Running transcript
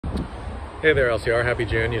Hey there, LCR. Happy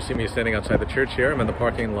June. You see me standing outside the church here. I'm in the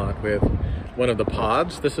parking lot with one of the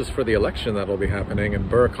pods. This is for the election that will be happening in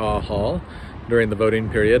Burkaw Hall during the voting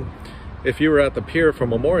period. If you were at the pier for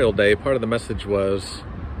Memorial Day, part of the message was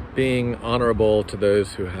being honorable to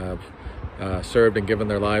those who have served and given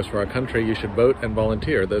their lives for our country. You should vote and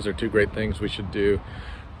volunteer. Those are two great things we should do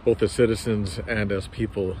both as citizens and as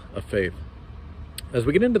people of faith. As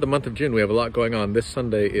we get into the month of June, we have a lot going on. This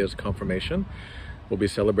Sunday is confirmation. We'll be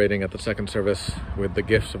celebrating at the second service with the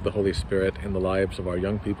gifts of the Holy Spirit in the lives of our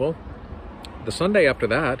young people. The Sunday after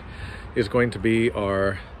that is going to be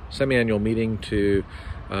our semi-annual meeting to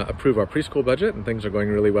approve our preschool budget, and things are going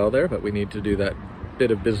really well there, but we need to do that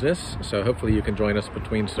bit of business. So hopefully you can join us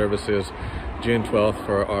between services June 12th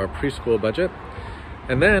for our preschool budget.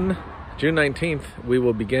 And then June 19th, we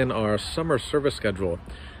will begin our summer service schedule.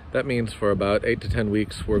 That means for about 8 to 10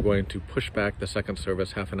 weeks, we're going to push back the second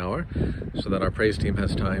service half an hour so that our praise team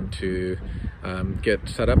has time to get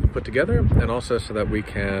set up and put together, and also so that we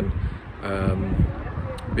can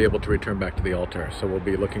be able to return back to the altar. So we'll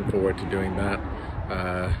be looking forward to doing that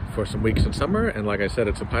for some weeks in summer. And like I said,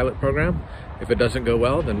 it's a pilot program. If it doesn't go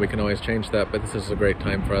well, then we can always change that. But this is a great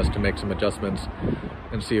time for us to make some adjustments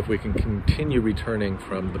and see if we can continue returning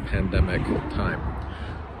from the pandemic time.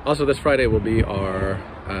 Also, this Friday will be our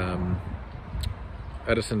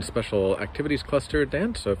Edison Special Activities Cluster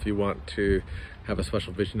dance. So if you want to have a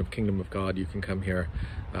special vision of Kingdom of God, you can come here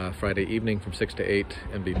Friday evening from 6 to 8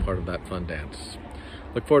 and be part of that fun dance.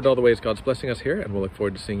 Look forward to all the ways God's blessing us here, and we'll look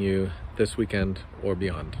forward to seeing you this weekend or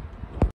beyond.